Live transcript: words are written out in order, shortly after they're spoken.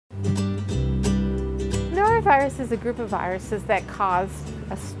Norovirus is a group of viruses that cause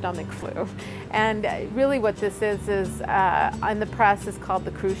a stomach flu. And really what this is in the press is called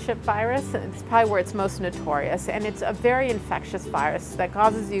the cruise ship virus. It's probably where it's most notorious. And it's a very infectious virus that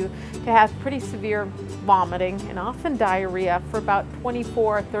causes you to have pretty severe vomiting and often diarrhea for about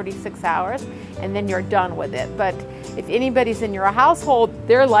 24, 36 hours, and then you're done with it. But if anybody's in your household,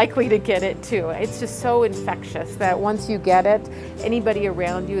 they're likely to get it too. It's just so infectious that once you get it, anybody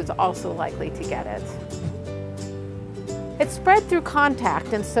around you is also likely to get it. It's spread through contact,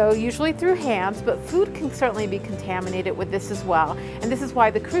 and so usually through hands, but food can certainly be contaminated with this as well. And this is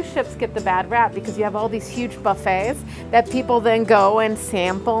why the cruise ships get the bad rap, because you have all these huge buffets that people then go and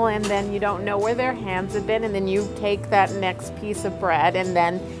sample, and then you don't know where their hands have been, and then you take that next piece of bread and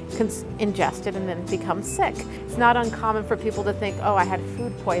then ingest it and then become sick. It's not uncommon for people to think, oh, I had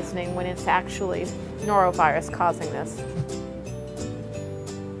food poisoning, when it's actually norovirus causing this.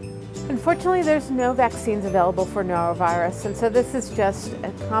 Unfortunately, there's no vaccines available for norovirus, and so this is just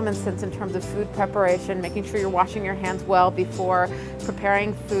a common sense in terms of food preparation, making sure you're washing your hands well before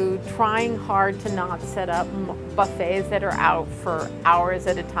preparing food, trying hard to not set up buffets that are out for hours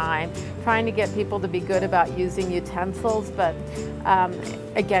at a time, trying to get people to be good about using utensils, but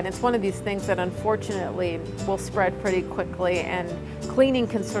again, it's one of these things that unfortunately will spread pretty quickly, and cleaning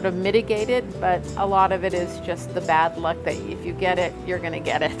can sort of mitigate it, but a lot of it is just the bad luck that if you get it, you're going to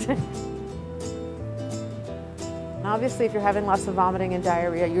get it. Obviously, if you're having lots of vomiting and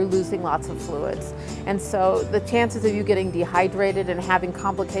diarrhea, you're losing lots of fluids. And so the chances of you getting dehydrated and having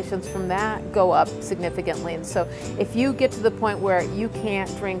complications from that go up significantly. And so if you get to the point where you can't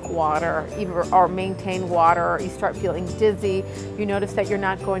drink water or maintain water, or you start feeling dizzy, you notice that you're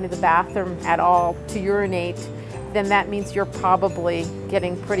not going to the bathroom at all to urinate, then that means you're probably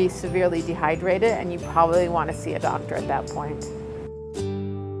getting pretty severely dehydrated, and you probably want to see a doctor at that point.